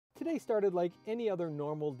Today started like any other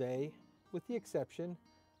normal day, with the exception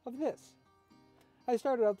of this. I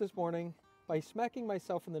started out this morning by smacking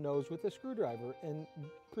myself in the nose with a screwdriver and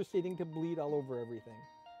proceeding to bleed all over everything.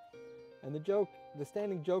 And the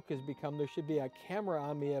standing joke has become there should be a camera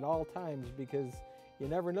on me at all times, because you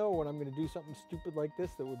never know when I'm going to do something stupid like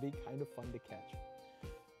this that would be kind of fun to catch.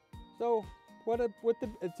 So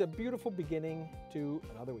it's a beautiful beginning to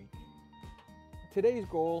another week. Today's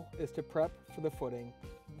goal is to prep for the footing.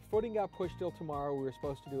 The footing got pushed till tomorrow. We were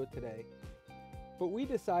supposed to do it today. But we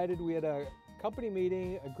decided, we had a company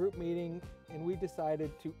meeting, a group meeting, and we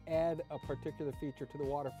decided to add a particular feature to the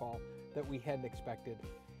waterfall that we hadn't expected.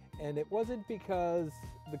 And it wasn't because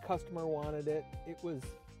the customer wanted it, it was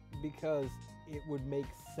because it would make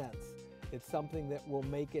sense. It's something that will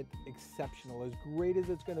make it exceptional. As great as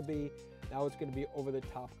it's going to be, now it's going to be over the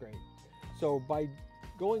top great. So by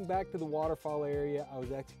going back to the waterfall area, I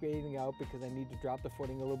was excavating out because I need to drop the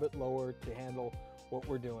footing a little bit lower to handle what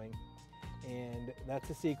we're doing. And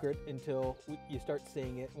that's a secret until you start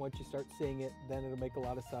seeing it. Once you start seeing it, then it'll make a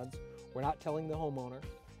lot of sense. We're not telling the homeowner.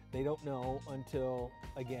 They don't know until,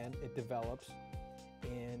 again, it develops.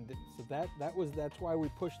 And so that's why we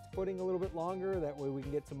pushed the footing a little bit longer. That way we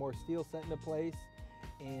can get some more steel set into place.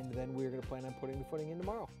 And then we're going to plan on putting the footing in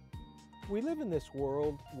tomorrow. We live in this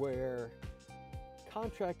world where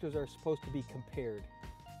contractors are supposed to be compared,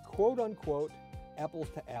 quote unquote, apples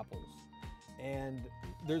to apples. And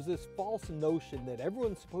there's this false notion that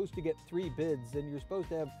everyone's supposed to get 3 bids and you're supposed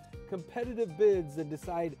to have competitive bids and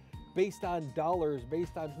decide based on dollars,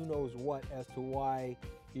 based on who knows what, as to why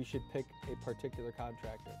you should pick a particular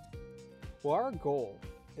contractor. Well, our goal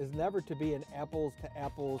is never to be an apples to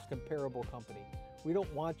apples comparable company. We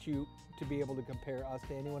don't want you to be able to compare us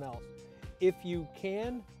to anyone else. If you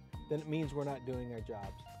can, then it means we're not doing our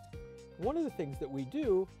jobs. One of the things that we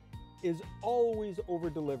do is always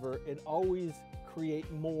over-deliver and always create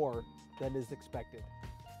more than is expected.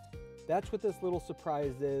 That's what this little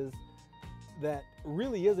surprise is. That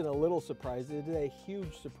really isn't a little surprise, it is a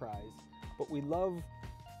huge surprise. But we love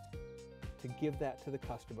to give that to the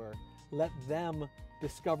customer, let them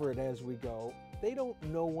discover it as we go. They don't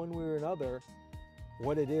know one way or another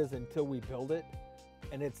what it is until we build it.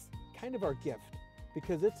 And it's kind of our gift,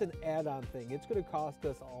 because it's an add-on thing. It's going to cost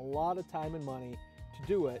us a lot of time and money to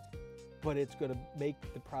do it, but it's going to make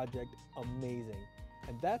the project amazing.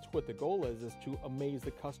 And that's what the goal is to amaze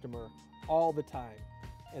the customer all the time.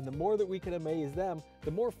 And the more that we can amaze them,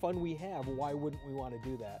 the more fun we have. Why wouldn't we want to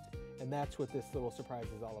do that? And that's what this little surprise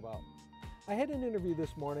is all about. I had an interview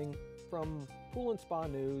this morning from Pool and Spa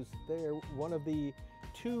News. They're one of the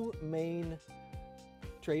 2 main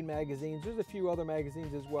trade magazines. There's a few other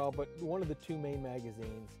magazines as well, but one of the 2 main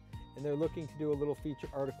magazines. And they're looking to do a little feature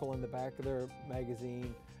article in the back of their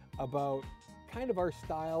magazine about kind of our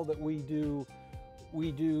style that we do.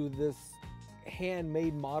 We do this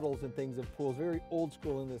handmade models and things of pools, very old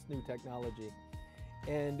school in this new technology.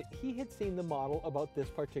 And he had seen the model about this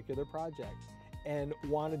particular project and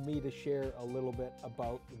wanted me to share a little bit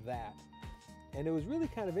about that. And it was really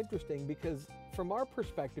kind of interesting because from our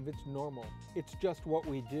perspective, it's normal. It's just what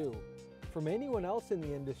we do. From anyone else in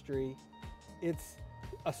the industry, it's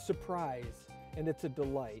a surprise and it's a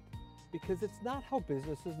delight, because it's not how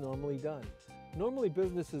business is normally done. Normally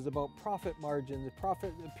business is about profit margins,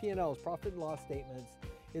 profit P&Ls, profit and loss statements.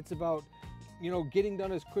 It's about, getting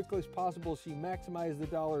done as quickly as possible so you maximize the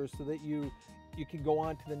dollars so that you can go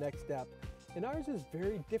on to the next step. And ours is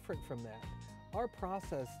very different from that. Our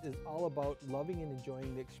process is all about loving and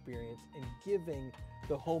enjoying the experience and giving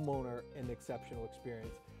the homeowner an exceptional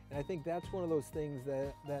experience. And I think that's one of those things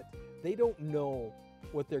that they don't know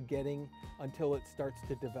what they're getting until it starts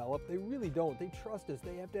to develop. They really don't. They trust us.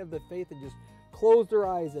 They have to have the faith and just close their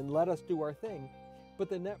eyes and let us do our thing. But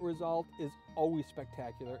the net result is always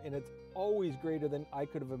spectacular, and it's always greater than I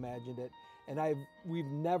could have imagined it. And we've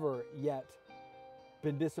never yet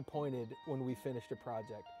been disappointed when we finished a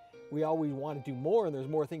project. We always want to do more, and there's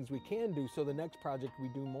more things we can do, so the next project we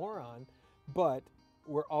do more on, but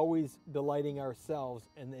we're always delighting ourselves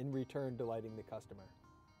and in return delighting the customer.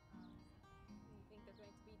 You think they're going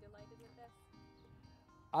to be delighted with this?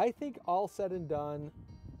 I think all said and done,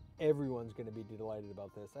 everyone's going to be delighted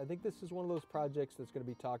about this. I think this is one of those projects that's going to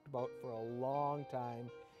be talked about for a long time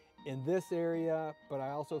in this area, but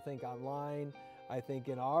I also think online. I think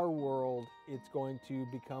in our world, it's going to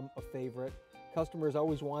become a favorite. Customers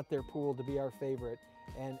always want their pool to be our favorite.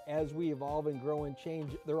 And as we evolve and grow and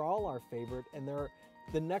change, they're all our favorite, and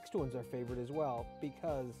the next one's our favorite as well,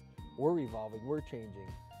 because we're evolving, we're changing.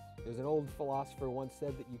 There's an old philosopher once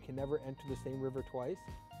said that you can never enter the same river twice.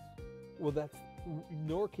 Well,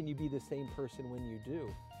 nor can you be the same person when you do.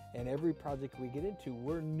 And every project we get into,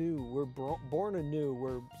 we're new, we're born anew,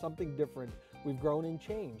 we're something different, we've grown and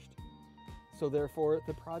changed. So therefore,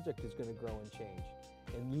 the project is going to grow and change.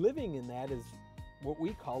 And living in that is what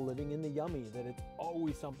we call living in the yummy, that it's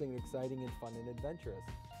always something exciting and fun and adventurous.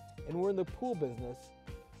 And we're in the pool business,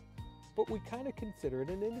 but we kind of consider it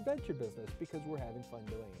an adventure business because we're having fun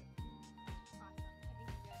doing it.